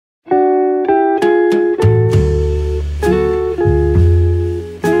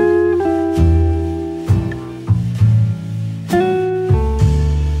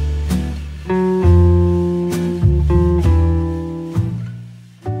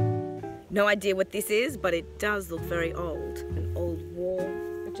No idea what this is, but it does look very old. An old wall.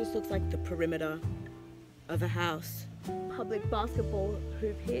 It just looks like the perimeter of a house. Public basketball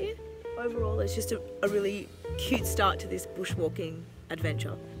hoop here. Overall, it's just a really cute start to this bushwalking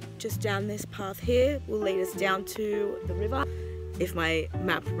adventure. Just down this path here will lead us down to the river, if my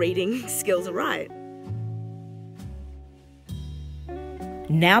map reading skills are right.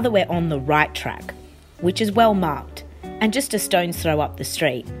 Now that we're on the right track, which is well marked, and just a stone's throw up the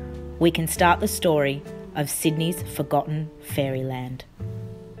street, we can start the story of Sydney's forgotten fairyland.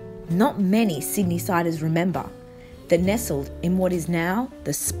 Not many Sydney-siders remember that nestled in what is now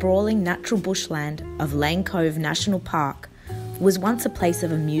the sprawling natural bushland of Lane Cove National Park was once a place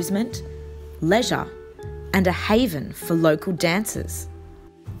of amusement, leisure, and a haven for local dancers.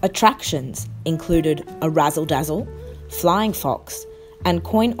 Attractions included a razzle-dazzle, flying fox, and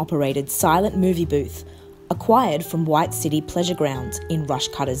coin-operated silent movie booth acquired from White City Pleasure Grounds in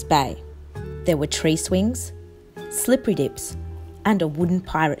Rushcutters Bay. There were tree swings, slippery dips, and a wooden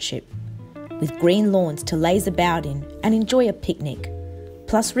pirate ship, with green lawns to laze about in and enjoy a picnic,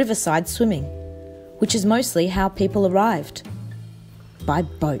 plus riverside swimming, which is mostly how people arrived. By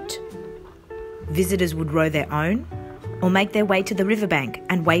boat. Visitors would row their own or make their way to the riverbank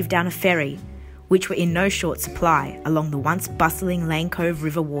and wave down a ferry, which were in no short supply along the once bustling Lane Cove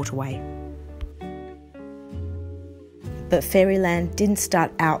River waterway. But Fairyland didn't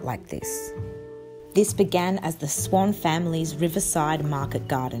start out like this. This began as the Swan family's riverside market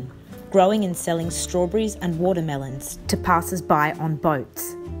garden, growing and selling strawberries and watermelons to passers-by on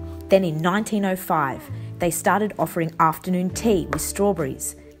boats. Then in 1905, they started offering afternoon tea with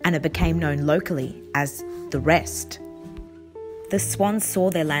strawberries, and it became known locally as the Rest. The Swans saw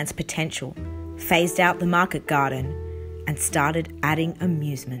their land's potential, phased out the market garden, and started adding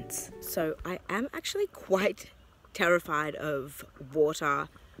amusements. So I am actually quite terrified of water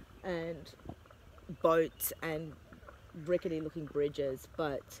and boats and rickety looking bridges,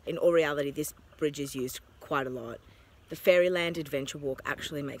 but in all reality this bridge is used quite a lot. The Fairyland Adventure Walk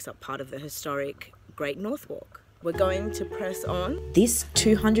actually makes up part of the historic Great North Walk. We're going to press on. This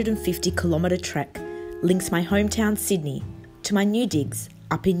 250-kilometre trek links my hometown Sydney to my new digs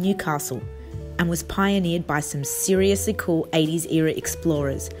up in Newcastle, and was pioneered by some seriously cool 80s era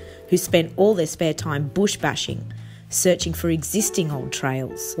explorers who spent all their spare time bush bashing, searching for existing old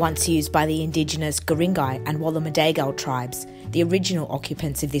trails, once used by the indigenous Guringai and Wallumedegal tribes, the original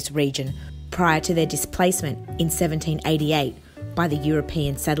occupants of this region prior to their displacement in 1788 by the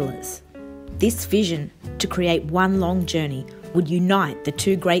European settlers. This vision to create one long journey would unite the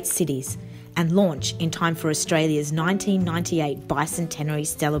two great cities and launch in time for Australia's 1998 bicentenary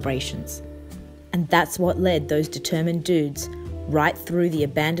celebrations. And that's what led those determined dudes right through the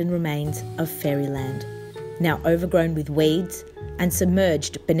abandoned remains of Fairyland, now overgrown with weeds and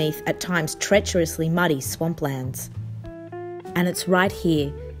submerged beneath at times treacherously muddy swamplands. And it's right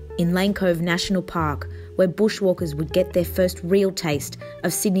here in Lane Cove National Park where bushwalkers would get their first real taste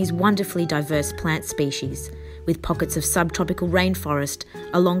of Sydney's wonderfully diverse plant species, with pockets of subtropical rainforest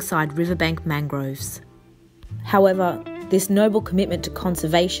alongside riverbank mangroves. However, this noble commitment to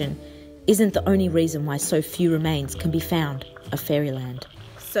conservation isn't the only reason why so few remains can be found of Fairyland.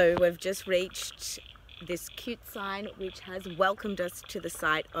 So we've just reached this cute sign which has welcomed us to the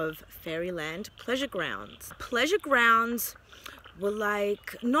site of Fairyland Pleasure Grounds. Pleasure grounds were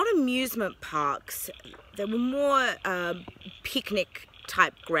like not amusement parks, they were more picnic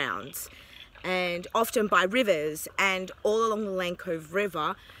type grounds, and often by rivers, and all along the Lane Cove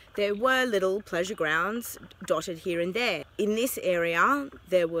River there were little pleasure grounds dotted here and there. In this area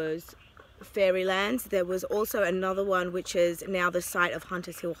there was Fairylands. There was also another one which is now the site of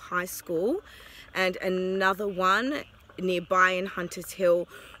Hunters Hill High School, and another one nearby in Hunters Hill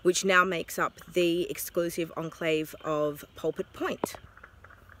which now makes up the exclusive enclave of Pulpit Point.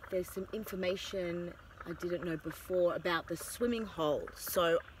 There's some information I didn't know before about the swimming hole.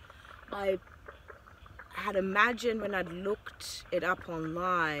 So I had imagined when I'd looked it up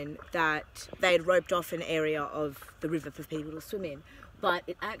online that they had roped off an area of the river for people to swim in. But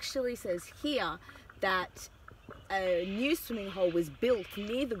it actually says here that a new swimming hole was built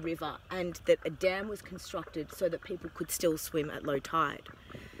near the river and that a dam was constructed so that people could still swim at low tide.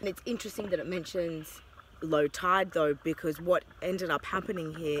 And it's interesting that it mentions low tide though, because what ended up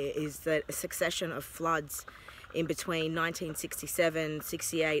happening here is that a succession of floods in between 1967,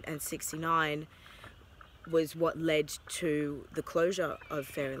 68 and 69 was what led to the closure of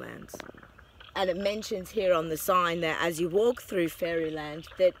Fairylands. And it mentions here on the sign that as you walk through Fairyland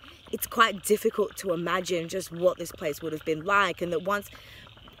that it's quite difficult to imagine just what this place would have been like, and that once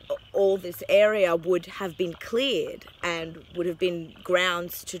all this area would have been cleared and would have been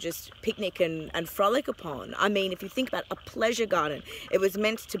grounds to just picnic and frolic upon. I mean, if you think about a pleasure garden, it was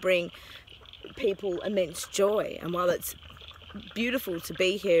meant to bring people immense joy. And while it's beautiful to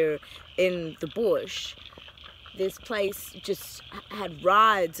be here in the bush, this place just had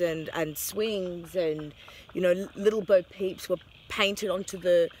rides and swings, and little Bo Peeps were painted onto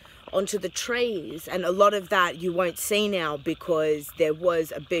the trees, and a lot of that you won't see now because there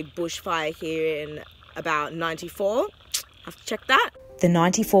was a big bushfire here in about 94. Have to check that. The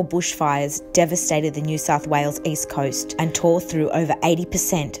 94 bushfires devastated the New South Wales east coast and tore through over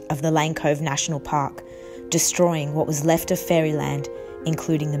 80% of the Lane Cove National Park, destroying what was left of Fairyland,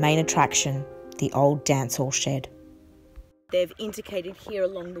 including the main attraction, the old dance hall shed. They've indicated here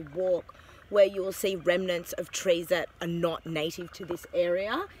along the walk where you will see remnants of trees that are not native to this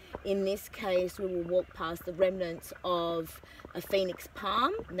area. In this case, we will walk past the remnants of a phoenix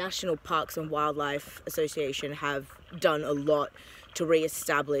palm. National Parks and Wildlife Association have done a lot to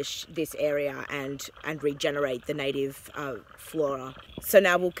re-establish this area and regenerate the native flora. So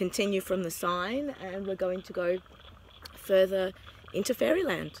now we'll continue from the sign and we're going to go further into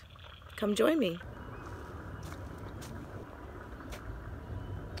Fairyland. Come join me.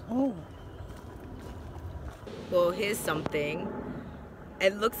 Oh. Well, here's something.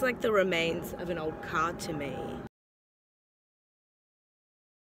 It looks like the remains of an old car to me.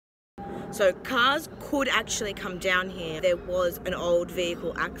 So cars could actually come down here. There was an old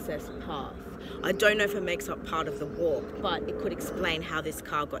vehicle access path. I don't know if it makes up part of the walk, but it could explain how this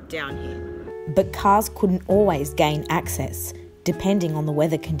car got down here. But cars couldn't always gain access, depending on the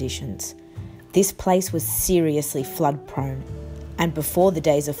weather conditions. This place was seriously flood prone, and before the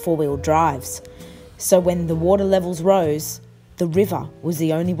days of four-wheel drives. So when the water levels rose, the river was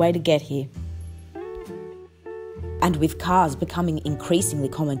the only way to get here. And with cars becoming increasingly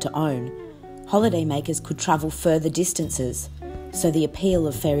common to own, holidaymakers could travel further distances, so the appeal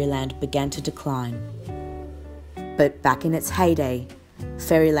of Fairyland began to decline. But back in its heyday,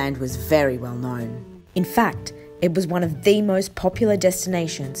 Fairyland was very well known. In fact, it was one of the most popular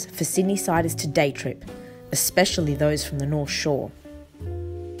destinations for Sydney-siders to day trip, especially those from the North Shore.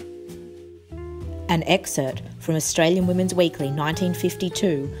 An excerpt from Australian Women's Weekly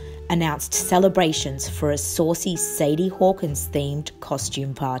 1952 announced celebrations for a saucy Sadie Hawkins-themed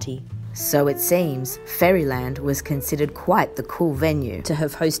costume party. So it seems Fairyland was considered quite the cool venue to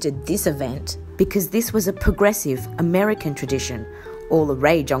have hosted this event, because this was a progressive American tradition, all the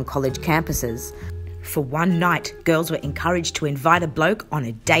rage on college campuses. For one night, girls were encouraged to invite a bloke on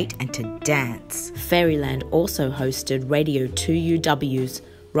a date and to dance. Fairyland also hosted Radio 2UW's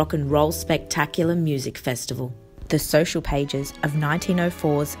Rock and Roll Spectacular Music Festival. The social pages of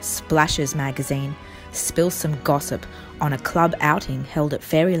 1904's Splashes magazine spill some gossip on a club outing held at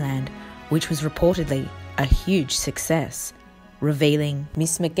Fairyland, which was reportedly a huge success, revealing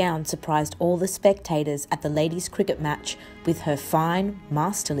Miss McGowan surprised all the spectators at the ladies' cricket match with her fine,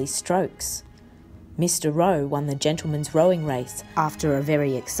 masterly strokes. Mr. Rowe won the gentlemen's rowing race after a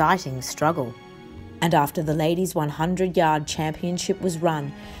very exciting struggle. And after the ladies' 100-yard championship was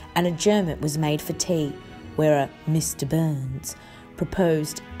run, an adjournment was made for tea, where a Mr. Burns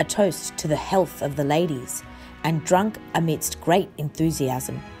proposed a toast to the health of the ladies, and drunk amidst great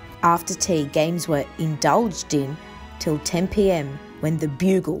enthusiasm. After tea, games were indulged in till 10 p.m, when the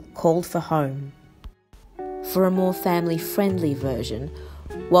bugle called for home. For a more family-friendly version,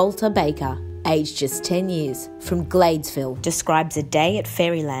 Walter Baker, aged just 10 years, from Gladesville, describes a day at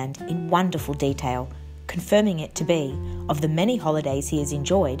Fairyland in wonderful detail, confirming it to be, of the many holidays he has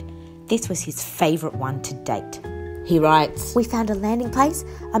enjoyed, this was his favourite one to date. He writes, "We found a landing place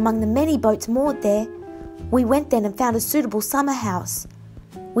among the many boats moored there. We went then and found a suitable summer house.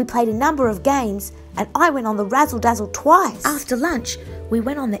 We played a number of games, and I went on the razzle-dazzle twice. After lunch, we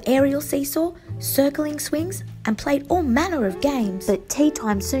went on the aerial seesaw, circling swings, and played all manner of games. But tea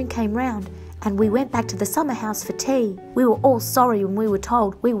time soon came round, and we went back to the summer house for tea. We were all sorry when we were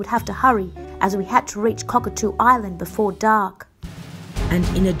told we would have to hurry, as we had to reach Cockatoo Island before dark." And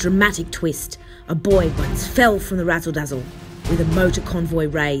in a dramatic twist, a boy once fell from the razzle-dazzle, with a motor convoy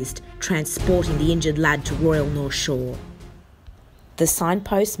raised, transporting the injured lad to Royal North Shore. The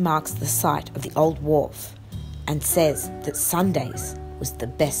signpost marks the site of the old wharf and says that Sundays was the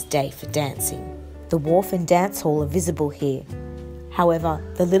best day for dancing. The wharf and dance hall are visible here. However,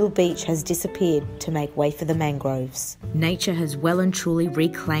 the little beach has disappeared to make way for the mangroves. Nature has well and truly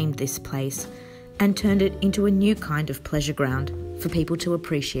reclaimed this place and turned it into a new kind of pleasure ground for people to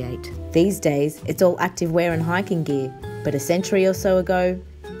appreciate. These days, it's all active wear and hiking gear, but a century or so ago,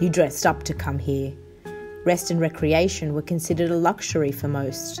 you dressed up to come here. Rest and recreation were considered a luxury for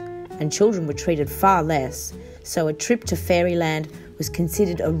most, and children were treated far less, so a trip to Fairyland was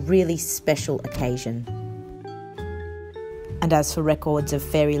considered a really special occasion. And as for records of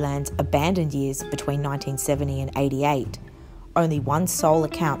Fairyland's abandoned years between 1970 and 88, only one sole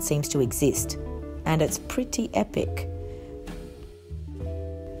account seems to exist, and it's pretty epic.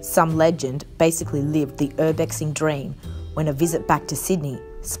 Some legend basically lived the urbexing dream when a visit back to Sydney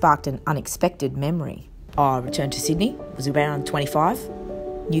sparked an unexpected memory. I returned to Sydney, was around 25.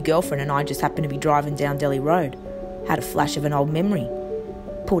 New girlfriend and I just happened to be driving down Delhi Road. Had a flash of an old memory.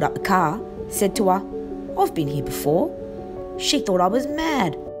 Pulled up the car, said to her, "I've been here before." She thought I was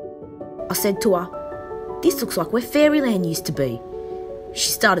mad. I said to her, "This looks like where Fairyland used to be." She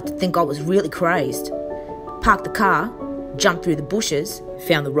started to think I was really crazed. Parked the car, jumped through the bushes,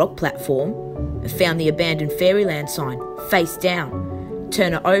 found the rock platform, and found the abandoned Fairyland sign, face down.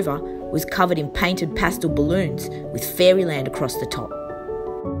 Turn it over, was covered in painted pastel balloons with Fairyland across the top.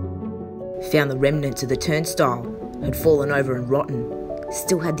 Found the remnants of the turnstile, had fallen over and rotten,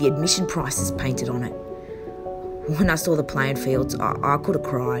 still had the admission prices painted on it. When I saw the playing fields, I could have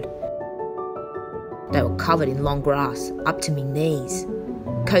cried. They were covered in long grass, up to me knees.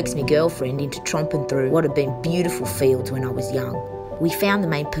 Coaxed my girlfriend into tromping through what had been beautiful fields when I was young. We found the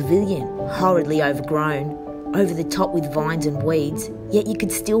main pavilion, horridly overgrown, over the top with vines and weeds, yet you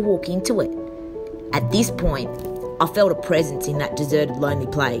could still walk into it. At this point, I felt a presence in that deserted, lonely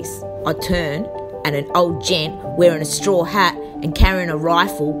place. I turned, and an old gent wearing a straw hat and carrying a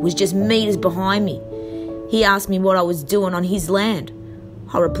rifle was just metres behind me. He asked me what I was doing on his land.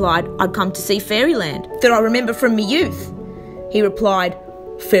 I replied I'd come to see Fairyland, that I remember from my youth. He replied,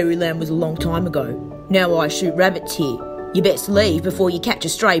 "Fairyland was a long time ago. Now I shoot rabbits here. You best leave before you catch a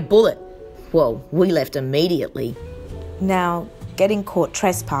stray bullet." Well, we left immediately. Now, getting caught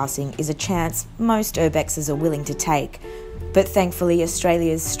trespassing is a chance most urbexers are willing to take, but thankfully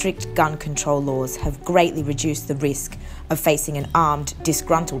Australia's strict gun control laws have greatly reduced the risk of facing an armed,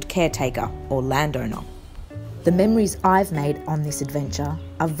 disgruntled caretaker or landowner. The memories I've made on this adventure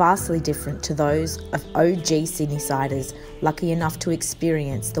are vastly different to those of OG Sydney-siders lucky enough to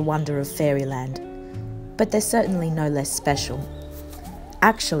experience the wonder of Fairyland, but they're certainly no less special.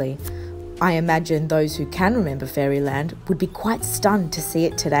 Actually, I imagine those who can remember Fairyland would be quite stunned to see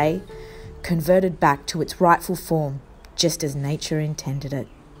it today, converted back to its rightful form, just as nature intended it.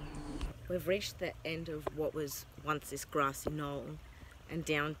 We've reached the end of what was once this grassy knoll and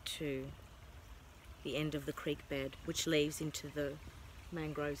down to the end of the creek bed, which leads into the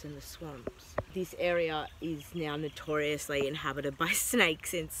mangroves and the swamps. This area is now notoriously inhabited by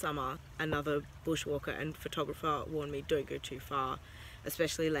snakes in summer. Another bushwalker and photographer warned me, don't go too far,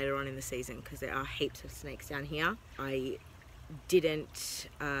 especially later on in the season, because there are heaps of snakes down here. I didn't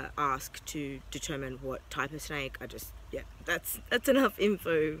ask to determine what type of snake. That's enough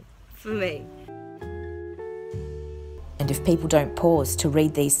info for me. And if people don't pause to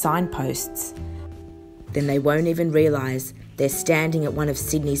read these signposts, then they won't even realise they're standing at one of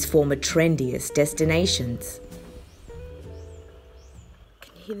Sydney's former trendiest destinations.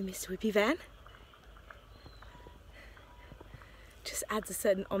 Can you hear the Mr. Whippy van? Just adds a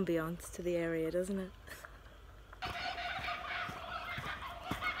certain ambiance to the area, doesn't it?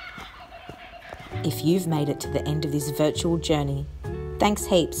 If you've made it to the end of this virtual journey, thanks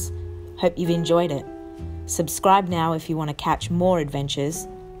heaps. Hope you've enjoyed it. Subscribe now if you want to catch more adventures,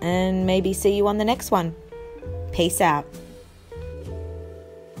 and maybe see you on the next one. Peace out.